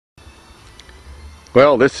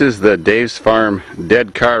Well, this is the Davidsfarm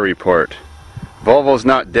dead car report. Volvo's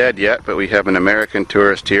not dead yet, but we have an American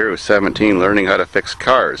tourist here who's 17 learning how to fix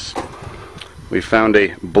cars. We found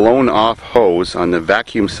a blown off hose on the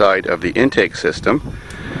vacuum side of the intake system,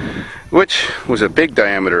 which was a big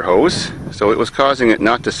diameter hose, so it was causing it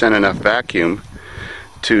not to send enough vacuum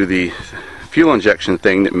to the fuel injection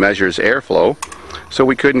thing that measures airflow, so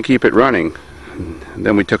we couldn't keep it running. And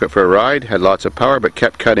then we took it for a ride, had lots of power, but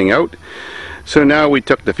kept cutting out. So now we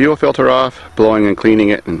took the fuel filter off, blowing and cleaning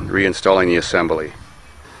it and reinstalling the assembly.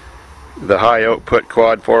 The high output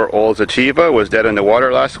quad 4 Olds Achieva was dead in the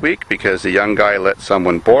water last week because the young guy let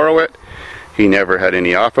someone borrow it. He never had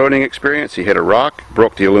any off-roading experience. He hit a rock,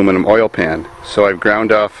 broke the aluminum oil pan. So I've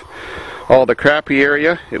ground off all the crappy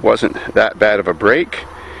area. It wasn't that bad of a break.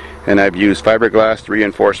 And I've used fiberglass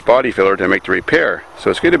reinforced body filler to make the repair.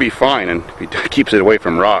 So it's going to be fine, and it keeps it away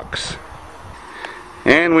from rocks.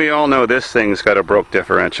 And we all know this thing's got a broke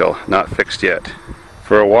differential, not fixed yet.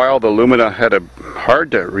 For a while the Lumina had a hard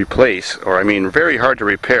to replace, or I mean very hard to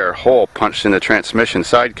repair, hole punched in the transmission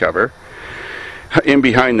side cover in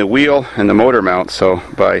behind the wheel and the motor mount. So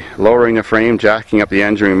by lowering the frame, jacking up the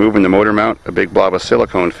engine, removing the motor mount, a big blob of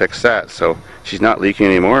silicone fixed that. So she's not leaking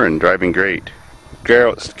anymore and driving great.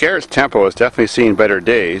 Garrett's Tempo has definitely seen better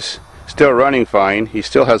days. Still running fine. He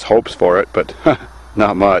still has hopes for it, but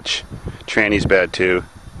not much. Tranny's bad too.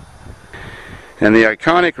 And the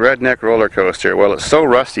iconic redneck roller coaster, well, it's so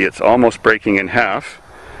rusty it's almost breaking in half,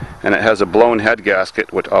 and it has a blown head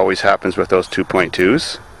gasket, which always happens with those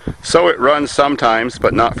 2.2s. So it runs sometimes,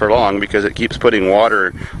 but not for long, because it keeps putting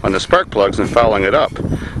water on the spark plugs and fouling it up.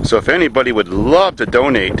 So if anybody would love to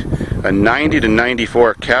donate a 90 to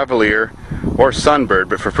 94 Cavalier or Sunbird,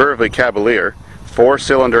 but preferably Cavalier,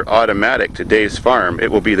 4-cylinder automatic to Davidsfarm,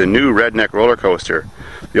 it will be the new redneck roller coaster.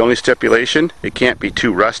 The only stipulation, it can't be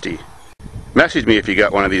too rusty. Message me if you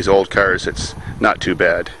got one of these old cars. It's not too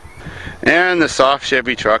bad. And the soft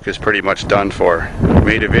Chevy truck is pretty much done for.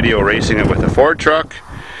 Made a video racing it with the Ford truck.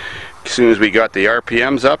 As soon as we got the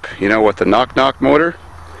RPMs up, you know, with the knock-knock motor,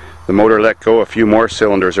 the motor let go a few more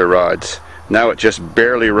cylinders or rods. Now it just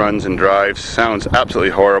barely runs and drives. Sounds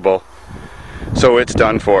absolutely horrible. So it's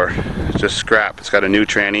done for. It's just scrap. It's got a new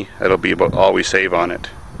tranny. That'll be about all we save on it.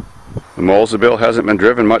 The Molesville hasn't been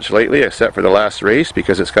driven much lately except for the last race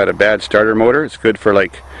because it's got a bad starter motor. It's good for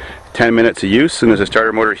like 10 minutes of use. As soon as the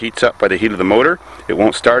starter motor heats up by the heat of the motor, it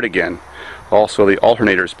won't start again. Also the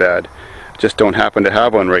alternator's bad. Just don't happen to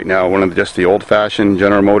have one right now. One of just the old-fashioned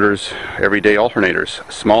General Motors everyday alternators,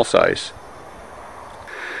 small size.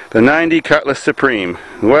 The 90 Cutlass Supreme.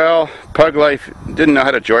 Well, Pug Life didn't know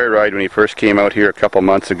how to joyride when he first came out here a couple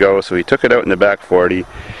months ago, so he took it out in the back 40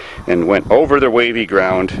 and went over the wavy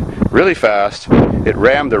ground really fast. It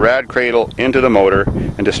rammed the rad cradle into the motor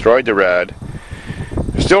and destroyed the rad.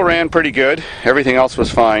 Still ran pretty good. Everything else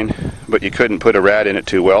was fine, but you couldn't put a rad in it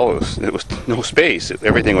too well. It was no space.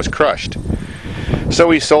 Everything was crushed. So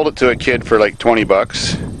we sold it to a kid for like 20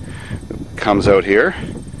 bucks. Comes out here.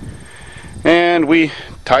 And we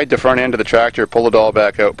tied the front end of the tractor, pulled it all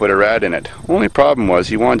back out, put a rad in it. Only problem was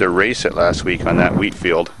he wanted to race it last week on that wheat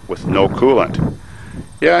field with no coolant.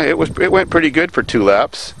 Yeah, it went pretty good for 2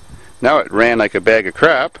 laps. Now it ran like a bag of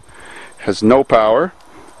crap. Has no power.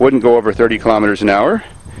 Wouldn't go over 30 kilometers an hour.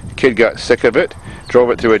 The kid got sick of it,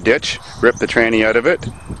 drove it through a ditch, ripped the tranny out of it.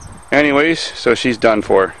 Anyways, so she's done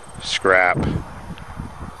for. Scrap.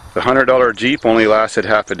 The $100 Jeep only lasted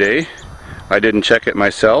half a day. I didn't check it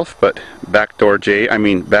myself, but Backyard J,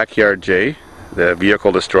 the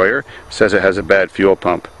vehicle destroyer, says it has a bad fuel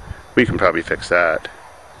pump. We can probably fix that.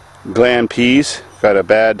 Glen P's got a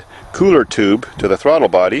bad cooler tube to the throttle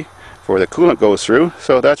body where the coolant goes through,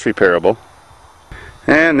 so that's repairable.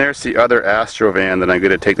 And there's the other Astro van that I'm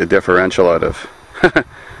going to take the differential out of.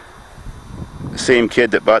 Same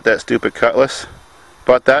kid that bought that stupid Cutlass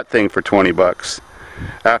bought that thing for 20 bucks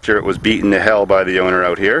after it was beaten to hell by the owner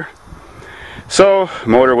out here. So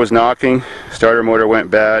motor was knocking, starter motor went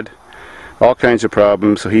bad, all kinds of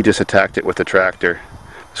problems, so he just attacked it with the tractor.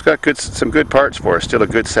 It's got some good parts for us, still a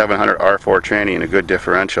good 700 R4 tranny and a good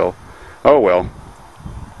differential. Oh well.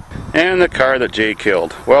 And the car that Jay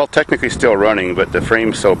killed. Well, technically still running, but the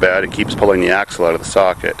frame's so bad it keeps pulling the axle out of the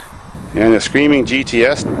socket. And the screaming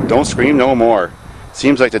GTS, don't scream no more.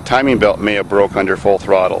 Seems like the timing belt may have broke under full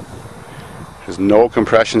throttle. There's no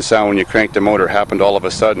compression sound when you crank the motor, happened all of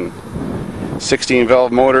a sudden. 16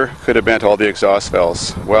 valve motor, could have bent all the exhaust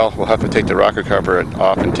valves. Well, we'll have to take the rocker cover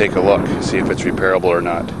off and take a look, see if it's repairable or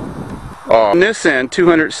not. Nissan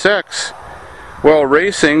 200 SEX. Well,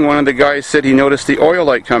 racing, one of the guys said he noticed the oil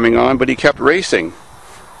light coming on, but he kept racing.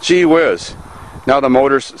 Gee whiz. Now the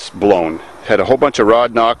motor's blown. Had a whole bunch of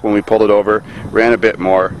rod knock when we pulled it over, ran a bit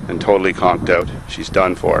more, and totally conked out. She's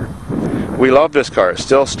done for. We love this car. It's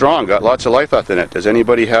still strong, got lots of life left in it. Does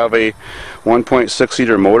anybody have a 1.6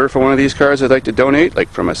 liter motor for one of these cars they'd like to donate, like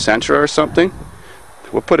from a Sentra or something?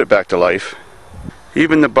 We'll put it back to life.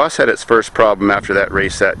 Even the bus had its first problem after that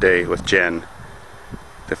race that day with Jen.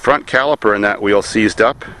 The front caliper in that wheel seized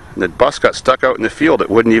up, and the bus got stuck out in the field. It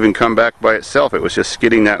wouldn't even come back by itself. It was just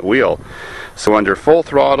skidding that wheel. So under full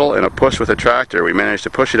throttle and a push with a tractor, we managed to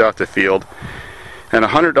push it off the field. And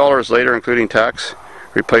 $100 later, including tax,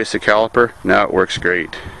 replaced the caliper. Now it works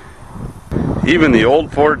great. Even the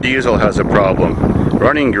old Ford diesel has a problem.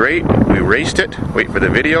 Running great. We raced it. Wait for the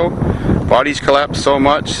video. Bodies collapsed so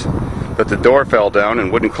much that the door fell down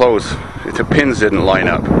and wouldn't close. The pins didn't line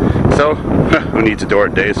up. So, who needs a door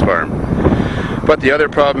at Davidsfarm? But the other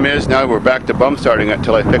problem is now we're back to bump starting it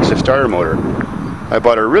until I fix the starter motor. I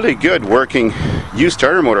bought a really good working used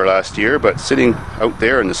starter motor last year, but sitting out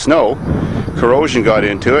there in the snow, corrosion got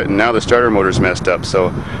into it and now the starter motor's messed up. So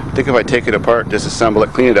I think if I take it apart, disassemble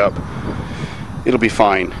it, clean it up, it'll be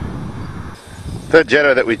fine. The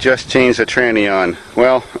Jetta that we just changed the tranny on,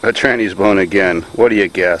 well, the tranny's blown again. What do you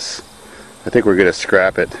guess? I think we're going to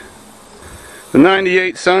scrap it. The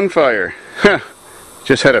 98 Sunfire.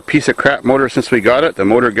 Just had a piece of crap motor since we got it. The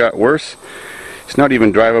motor got worse. It's not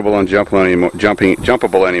even drivable and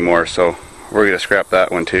jumpable anymore, so we're going to scrap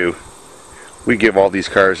that one too. We give all these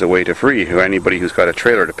cars away to free to anybody who's got a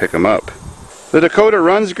trailer to pick them up. The Dakota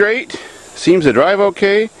runs great, seems to drive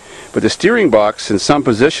okay, but the steering box in some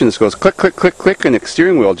positions goes click, click, click, click, and the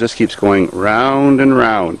steering wheel just keeps going round and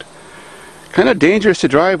round. Kind of dangerous to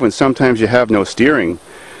drive when sometimes you have no steering.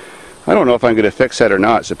 I don't know if I'm going to fix that or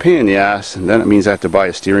not. It's a pain in the ass, and then it means I have to buy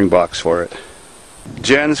a steering box for it.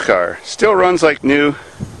 Jen's car still runs like new,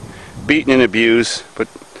 beaten and abused, but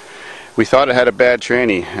we thought it had a bad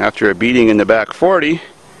tranny. After a beating in the back 40,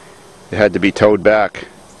 it had to be towed back.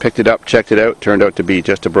 Picked it up, checked it out, turned out to be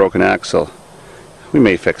just a broken axle. We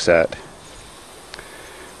may fix that.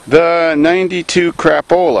 The 92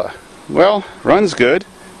 Crapola, well, runs good.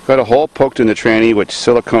 Got a hole poked in the tranny, which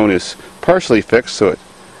silicone is partially fixed, so it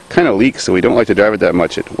kind of leaks, so we don't like to drive it that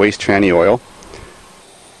much. It wastes tranny oil.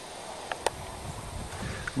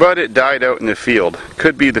 But it died out in the field.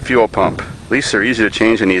 Could be the fuel pump. At least they're easy to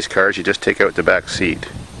change in these cars. You just take out the back seat.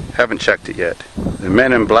 Haven't checked it yet. The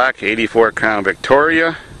Men in Black 84 Crown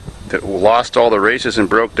Victoria that lost all the races and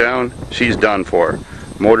broke down, she's done for.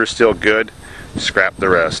 Motor's still good. Scrap the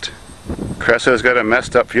rest. Cressa's got a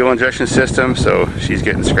messed up fuel injection system, so she's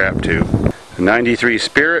getting scrapped too. The 93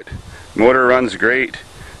 Spirit, motor runs great.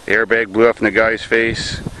 Airbag blew up in the guy's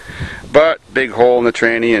face. But big hole in the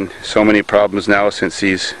tranny and so many problems now since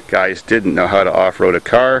these guys didn't know how to off-road a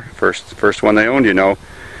car. First one they owned, you know.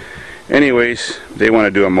 Anyways, they want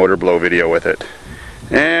to do a motor blow video with it.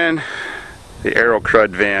 And the Aero Crud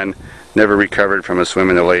van never recovered from a swim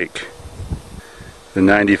in the lake. The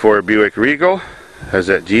 94 Buick Regal has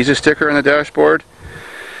that Jesus sticker on the dashboard.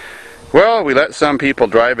 Well, we let some people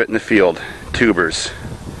drive it in the field, tubers.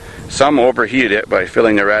 Some overheated it by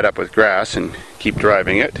filling the rat up with grass and keep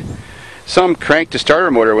driving it. Some cranked the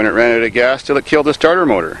starter motor when it ran out of gas till it killed the starter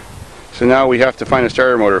motor. So now we have to find a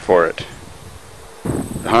starter motor for it.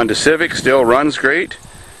 The Honda Civic still runs great.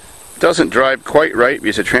 Doesn't drive quite right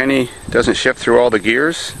because the tranny doesn't shift through all the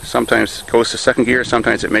gears. Sometimes it goes to second gear,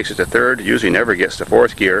 sometimes it makes it to third. Usually never gets to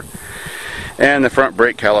fourth gear. And the front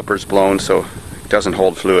brake caliper's blown, so it doesn't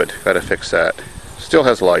hold fluid. Got to fix that. Still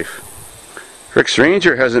has life. Rick's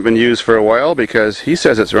Ranger hasn't been used for a while because he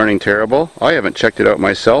says it's running terrible. I haven't checked it out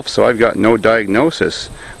myself, so I've got no diagnosis.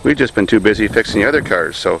 We've just been too busy fixing the other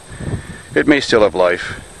cars, so it may still have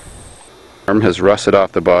life. The arm has rusted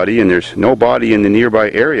off the body and there's no body in the nearby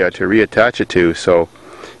area to reattach it to, so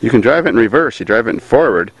you can drive it in reverse. You drive it in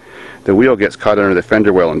forward, the wheel gets caught under the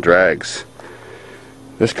fender well and drags.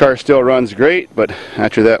 This car still runs great, but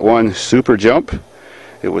after that one super jump,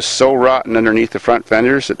 it was so rotten underneath the front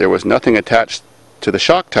fenders that there was nothing attached to the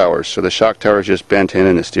shock towers, so the shock towers just bent in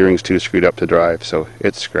and the steering's too screwed up to drive, so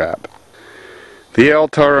it's scrap. The El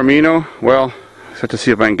Taramino, well, I have to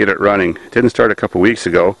see if I can get it running. It didn't start a couple weeks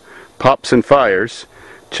ago. Pops and fires.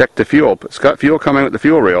 Check the fuel. It's got fuel coming with the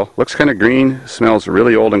fuel rail. Looks kind of green. Smells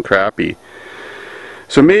really old and crappy.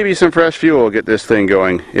 So maybe some fresh fuel will get this thing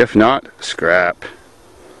going. If not, scrap.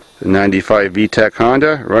 The 95 VTEC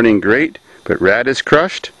Honda, running great, but rad is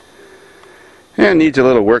crushed. And needs a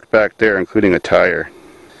little work back there, including a tire.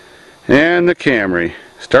 And the Camry.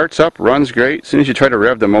 Starts up, runs great. As soon as you try to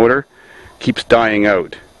rev the motor, keeps dying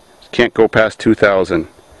out. Can't go past 2,000.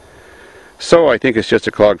 So I think it's just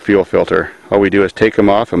a clogged fuel filter. All we do is take them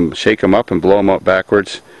off and shake them up and blow them out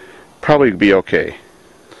backwards. probably be okay.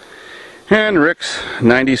 And Rick's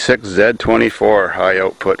 96Z24 high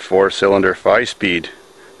output 4-cylinder 5-speed.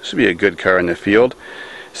 This would be a good car in the field,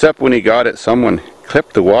 except when he got it, someone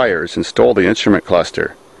clipped the wires and stole the instrument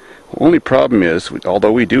cluster. The only problem is,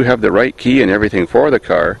 although we do have the right key and everything for the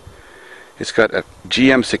car, it's got a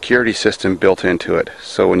GM security system built into it.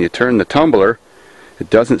 So when you turn the tumbler, it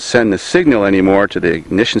doesn't send the signal anymore to the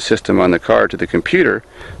ignition system on the car to the computer,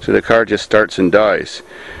 so the car just starts and dies.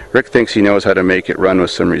 Rick thinks he knows how to make it run with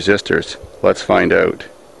some resistors. Let's find out.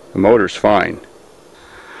 The motor's fine.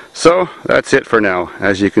 So that's it for now.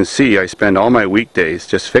 As you can see, I spend all my weekdays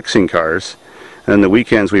just fixing cars, and then the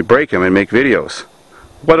weekends we break them and make videos.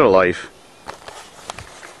 What a life.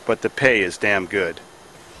 But the pay is damn good.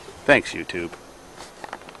 Thanks, YouTube.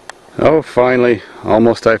 Oh, finally,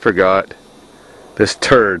 almost I forgot. This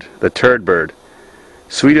turd, the turd bird.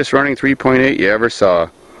 Sweetest running 3.8 you ever saw.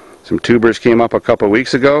 Some tubers came up a couple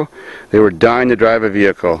weeks ago. They were dying to drive a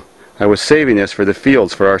vehicle. I was saving this for the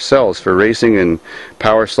fields, for ourselves, for racing and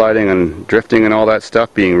power sliding and drifting and all that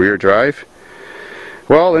stuff, being rear drive.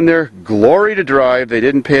 Well, in their glory to drive, they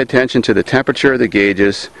didn't pay attention to the temperature of the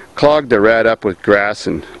gauges, clogged the rad up with grass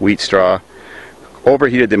and wheat straw,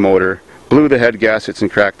 overheated the motor, blew the head gaskets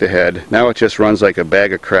and cracked the head. Now it just runs like a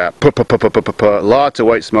bag of crap. Lots of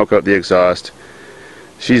white smoke out the exhaust.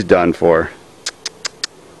 She's done for.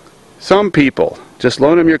 Some people, just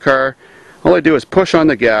loan them your car, all they do is push on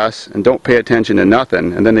the gas and don't pay attention to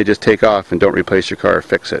nothing, and then they just take off and don't replace your car or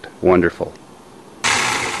fix it. Wonderful.